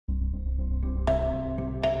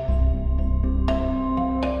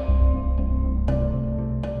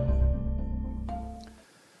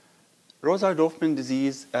Rosai-Dorfman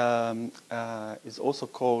disease is also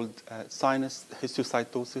called sinus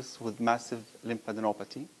histiocytosis with massive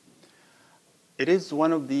lymphadenopathy. It is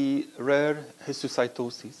one of the rare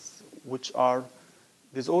histiocytoses, which are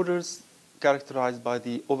disorders characterized by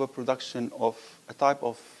the overproduction of a type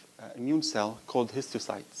of immune cell called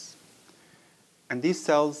histiocytes. And these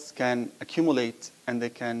cells can accumulate and they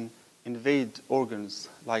can invade organs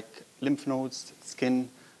like lymph nodes, skin,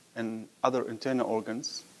 and other internal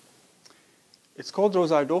organs. It's called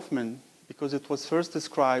Rosai-Dorfman because it was first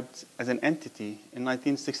described as an entity in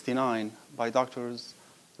 1969 by doctors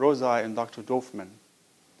Rosai and Dr. Dorfman.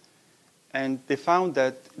 And they found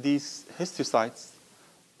that these histiocytes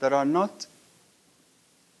that are not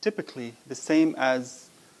typically the same as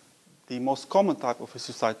the most common type of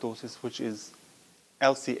histiocytosis, which is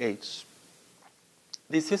LCH.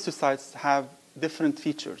 These histiocytes have different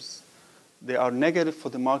features. They are negative for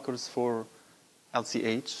the markers for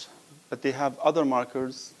LCH, but they have other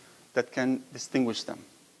markers that can distinguish them.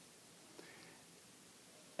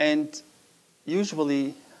 And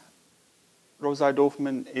usually,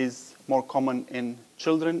 Rosai-Dorfman is more common in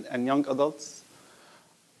children and young adults,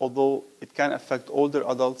 although it can affect older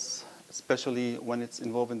adults, especially when it's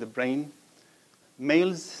involved in the brain.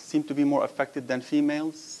 Males seem to be more affected than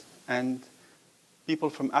females, and people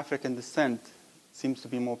from African descent seems to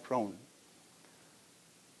be more prone.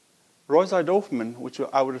 Rosai-Dorfman, which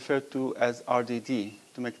I would refer to as RDD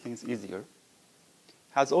to make things easier,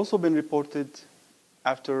 has also been reported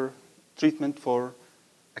after treatment for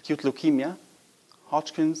acute leukemia,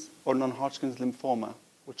 Hodgkin's or non-Hodgkin's lymphoma,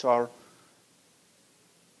 which are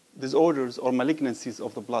disorders or malignancies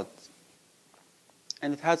of the blood.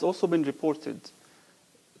 And it has also been reported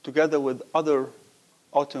together with other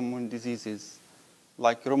autoimmune diseases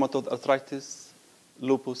like rheumatoid arthritis,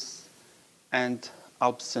 lupus, and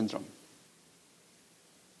Alp's syndrome.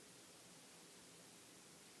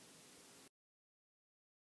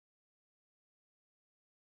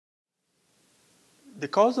 The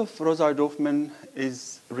cause of Rosai-Dorfman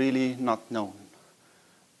is really not known,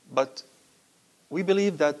 but we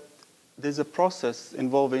believe that there's a process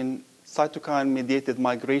involving cytokine-mediated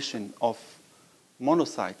migration of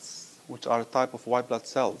monocytes, which are a type of white blood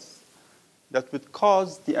cells, that would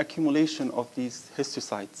cause the accumulation of these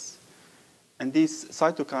histiocytes. And these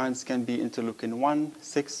cytokines can be interleukin-1,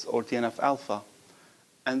 6, or TNF-alpha.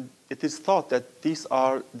 And it is thought that these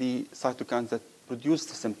are the cytokines that produce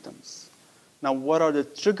the symptoms. Now, what are the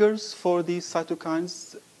triggers for these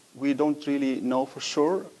cytokines? We don't really know for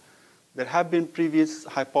sure. There have been previous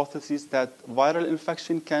hypotheses that viral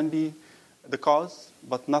infection can be the cause,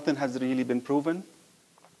 but nothing has really been proven.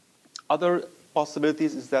 Other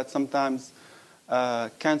possibilities is that sometimes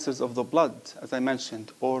cancers of the blood, as I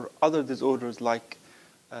mentioned, or other disorders like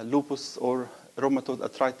lupus or rheumatoid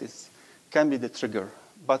arthritis can be the trigger,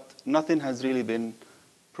 but nothing has really been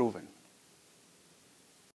proven.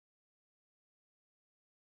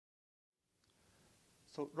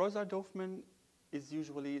 So Rosai-Dorfman is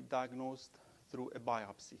usually diagnosed through a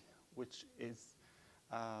biopsy, which is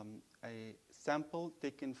a sample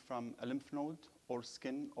taken from a lymph node or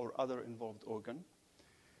skin or other involved organ.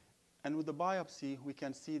 And with the biopsy, we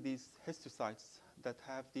can see these histiocytes that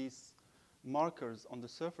have these markers on the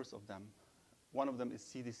surface of them. One of them is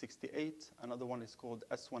CD68, another one is called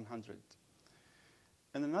S100.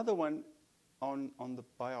 And another one on the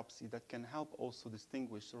biopsy that can help also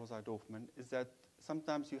distinguish Rosai-Dorfman is that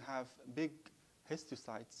sometimes you have big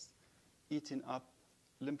histiocytes eating up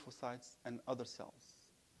lymphocytes and other cells.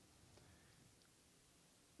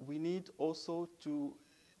 We need also to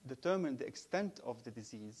determine the extent of the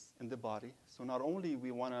disease in the body. So not only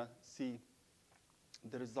we want to see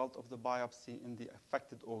the result of the biopsy in the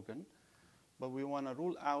affected organ, but we want to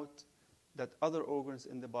rule out that other organs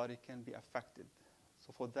in the body can be affected.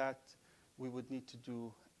 So for that, we would need to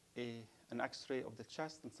do an X-ray of the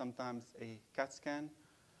chest and sometimes a CAT scan,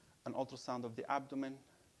 an ultrasound of the abdomen,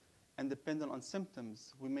 and depending on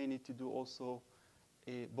symptoms, we may need to do also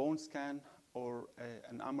a bone scan or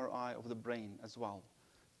an MRI of the brain as well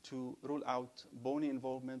to rule out bony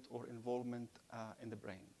involvement or involvement in the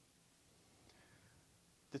brain.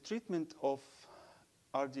 The treatment of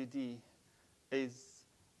RDD is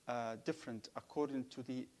different according to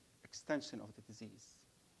the extension of the disease.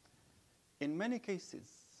 In many cases,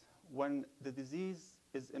 when the disease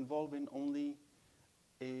is involving only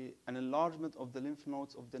an enlargement of the lymph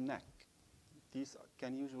nodes of the neck, these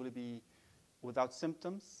can usually be without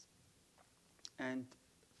symptoms. And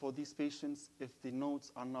for these patients, if the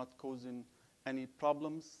nodes are not causing any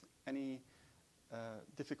problems, any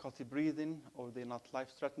difficulty breathing, or they're not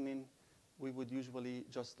life-threatening, we would usually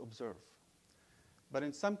just observe. But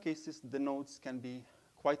in some cases, the nodes can be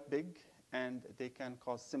quite big and they can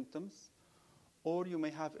cause symptoms. Or you may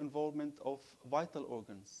have involvement of vital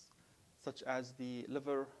organs, such as the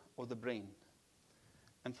liver or the brain.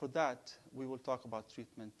 And for that, we will talk about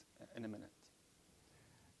treatment in a minute.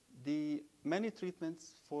 The many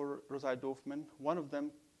treatments for Rosai-Dorfman, one of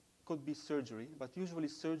them could be surgery, but usually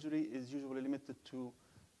surgery is usually limited to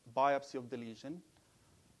biopsy of the lesion.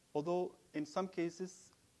 Although in some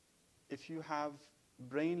cases, if you have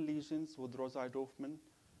brain lesions with Rosai-Dorfman,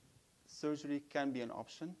 surgery can be an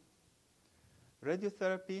option.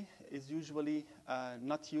 Radiotherapy is usually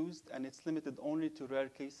not used, and it's limited only to rare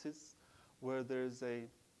cases where there's a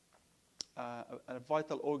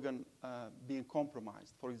vital organ being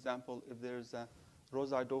compromised. For example, if there's a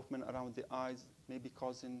Rosai-Dorfman around the eyes, maybe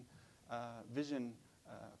causing vision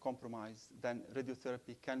compromise, then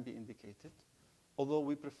radiotherapy can be indicated, although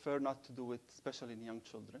we prefer not to do it, especially in young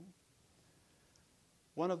children.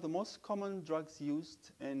 One of the most common drugs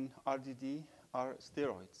used in RDD are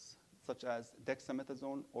steroids, such as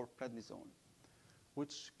dexamethasone or prednisone,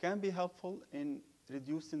 which can be helpful in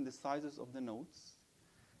reducing the sizes of the nodes.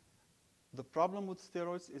 The problem with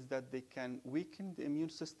steroids is that they can weaken the immune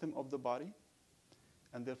system of the body,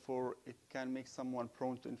 and therefore it can make someone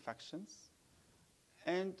prone to infections.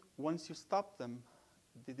 And once you stop them,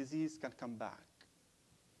 the disease can come back.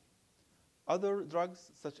 Other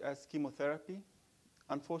drugs, such as chemotherapy,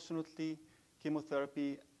 unfortunately,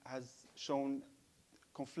 chemotherapy has shown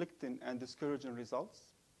conflicting and discouraging results.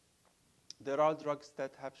 There are drugs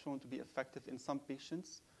that have shown to be effective in some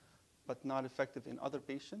patients, but not effective in other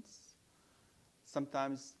patients.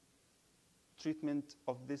 Sometimes treatment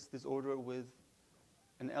of this disorder with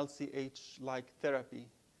an LCH-like therapy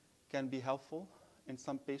can be helpful in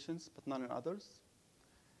some patients, but not in others.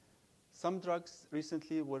 Some drugs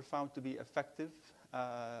recently were found to be effective,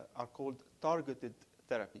 are called targeted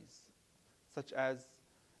therapies, such as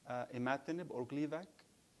imatinib or Gleevec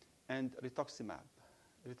and rituximab.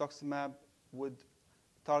 Rituximab would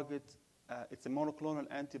target, it's a monoclonal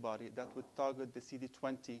antibody that would target the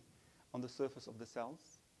CD20 on the surface of the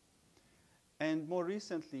cells. And more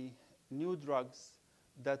recently, new drugs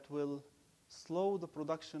that will slow the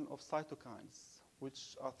production of cytokines,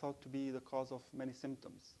 which are thought to be the cause of many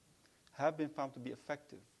symptoms, have been found to be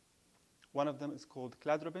effective. One of them is called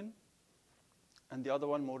cladribine, and the other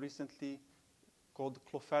one more recently called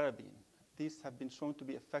clofarabine. These have been shown to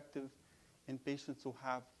be effective in patients who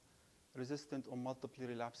have resistant or multiply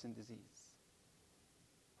relapsing disease.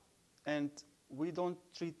 And we don't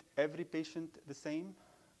treat every patient the same.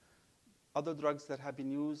 Other drugs that have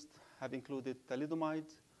been used have included thalidomide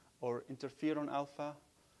or interferon alpha,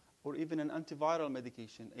 or even an antiviral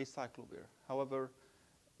medication, acyclovir. However,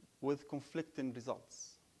 with conflicting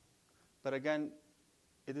results. But again,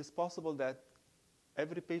 it is possible that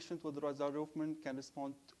every patient with Rosai-Dorfman can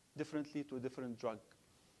respond differently to a different drug.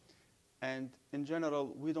 And in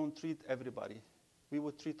general, we don't treat everybody. We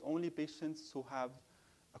would treat only patients who have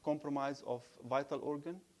a compromise of vital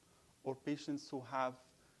organ, or patients who have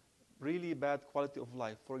really bad quality of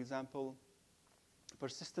life. For example,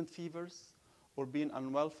 persistent fevers, or being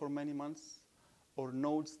unwell for many months, or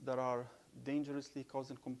nodes that are dangerously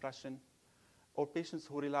causing compression, or patients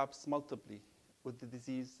who relapse multiply with the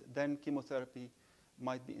disease, then chemotherapy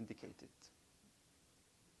might be indicated.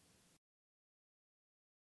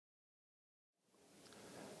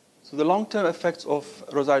 So the long-term effects of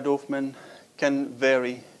Rosai-Dorfman can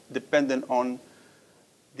vary depending on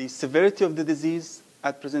the severity of the disease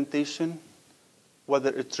at presentation, whether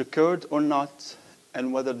it recurred or not,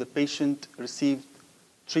 and whether the patient received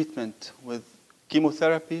treatment with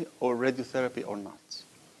chemotherapy or radiotherapy or not.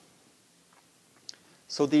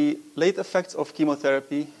 So the late effects of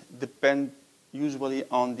chemotherapy depend usually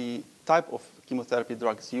on the type of chemotherapy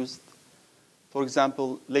drugs used. For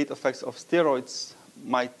example, late effects of steroids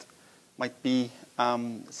might be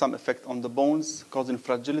some effect on the bones, causing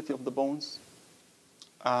fragility of the bones,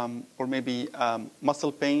 or maybe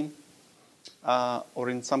muscle pain, or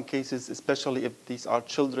in some cases, especially if these are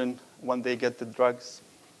children, when they get the drugs,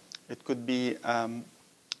 it could be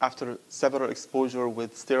after several exposure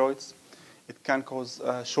with steroids. It can cause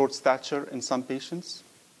short stature in some patients.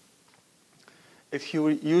 If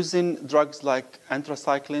you're using drugs like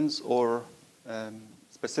anthracyclines or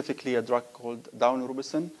specifically a drug called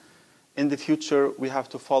daunorubicin, in the future we have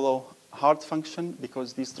to follow heart function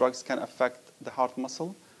because these drugs can affect the heart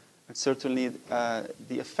muscle. And certainly the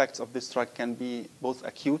effects of this drug can be both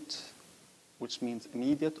acute, which means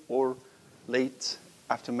immediate, or late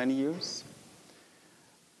after many years.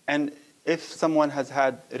 And if someone has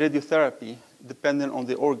had radiotherapy, depending on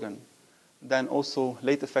the organ, then also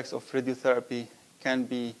late effects of radiotherapy can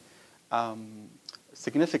be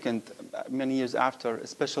significant many years after,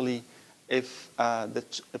 especially if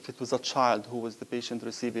it was a child who was the patient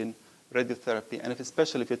receiving radiotherapy, and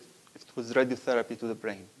especially if it was radiotherapy to the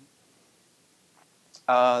brain.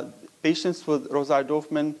 Patients with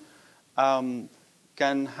Rosai-Dorfman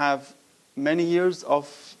can have many years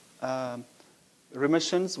of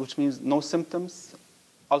remissions, which means no symptoms,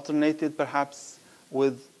 alternated perhaps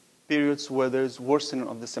with periods where there's worsening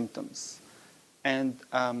of the symptoms. And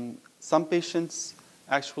some patients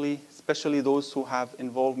actually, especially those who have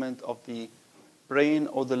involvement of the brain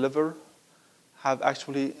or the liver, have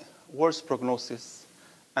actually worse prognosis.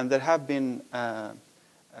 And there have been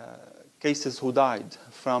cases who died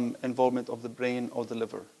from involvement of the brain or the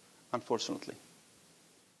liver, unfortunately.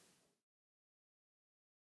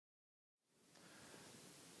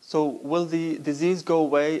 So will the disease go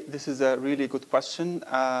away? This is a really good question.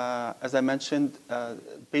 As I mentioned,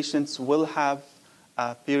 patients will have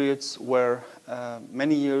periods where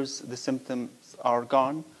many years the symptoms are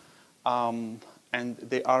gone, and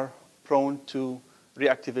they are prone to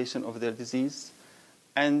reactivation of their disease.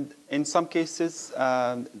 And in some cases,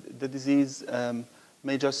 the disease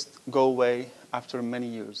may just go away after many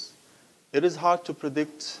years. It is hard to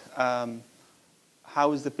predict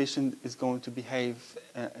how is the patient is going to behave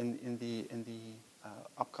in the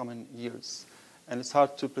upcoming years. And it's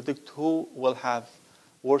hard to predict who will have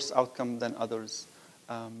worse outcome than others.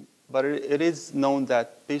 But it is known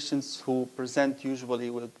that patients who present usually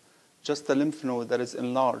with just a lymph node that is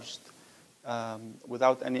enlarged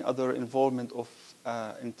without any other involvement of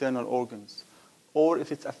internal organs, or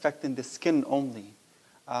if it's affecting the skin only,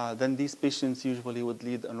 then these patients usually would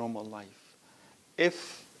lead a normal life.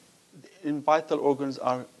 If vital organs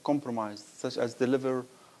are compromised, such as the liver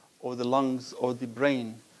or the lungs or the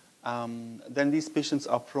brain, then these patients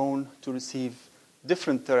are prone to receive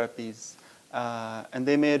different therapies, and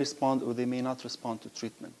they may respond or they may not respond to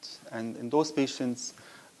treatment. And in those patients,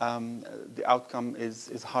 the outcome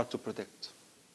is hard to predict.